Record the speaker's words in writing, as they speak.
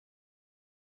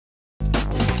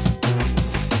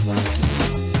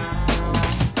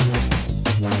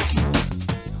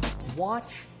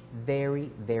watch very,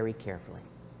 very carefully.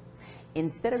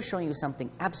 Instead of showing you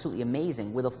something absolutely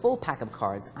amazing with a full pack of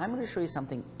cards, I'm going to show you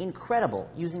something incredible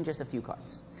using just a few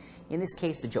cards. In this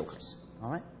case, the jokers.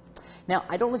 All right? Now,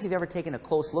 I don't know if you've ever taken a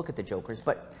close look at the jokers,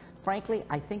 but frankly,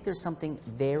 I think there's something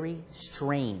very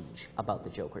strange about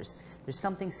the jokers. There's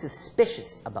something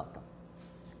suspicious about them.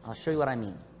 I'll show you what I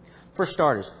mean. For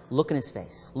starters, look in his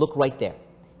face. Look right there.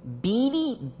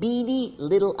 Beady, beady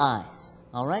little eyes.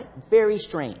 All right? Very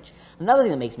strange. Another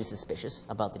thing that makes me suspicious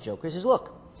about the jokers is,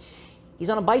 look, he's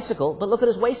on a bicycle, but look at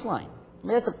his waistline. I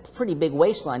mean, that's a pretty big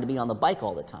waistline to be on the bike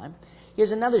all the time.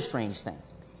 Here's another strange thing.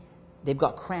 They've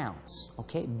got crowns,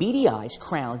 okay? Beady eyes,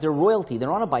 crowns, they're royalty.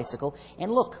 They're on a bicycle,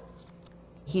 and look,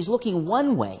 he's looking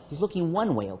one way. He's looking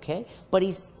one way, okay? But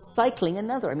he's cycling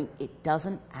another. I mean, it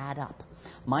doesn't add up.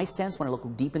 My sense when I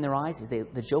look deep in their eyes is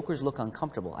the jokers look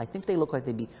uncomfortable. I think they look like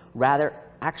they'd be rather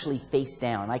actually face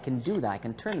down. I can do that. I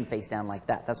can turn them face down like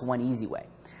that. That's one easy way.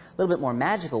 A little bit more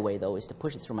magical way, though, is to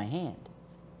push it through my hand.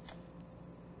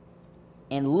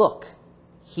 And look,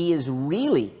 he is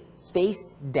really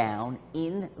face down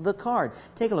in the card.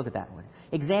 Take a look at that one.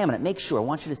 Examine it. Make sure. I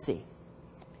want you to see.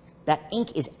 That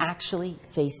ink is actually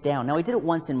face down. Now, I did it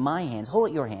once in my hands. Hold it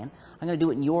in your hand. I'm going to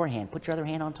do it in your hand. Put your other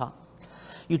hand on top.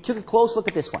 You took a close look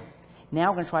at this one.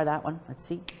 Now we're going to try that one. Let's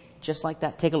see. Just like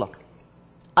that. Take a look.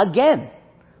 Again.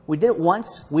 We did it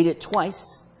once. We did it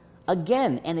twice.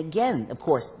 Again and again. Of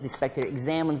course, the spectator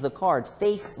examines the card.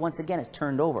 Face, once again, is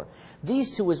turned over.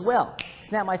 These two as well.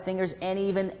 Snap my fingers, and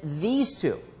even these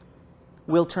two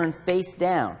will turn face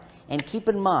down. And keep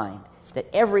in mind that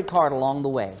every card along the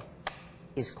way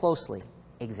is closely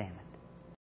examined.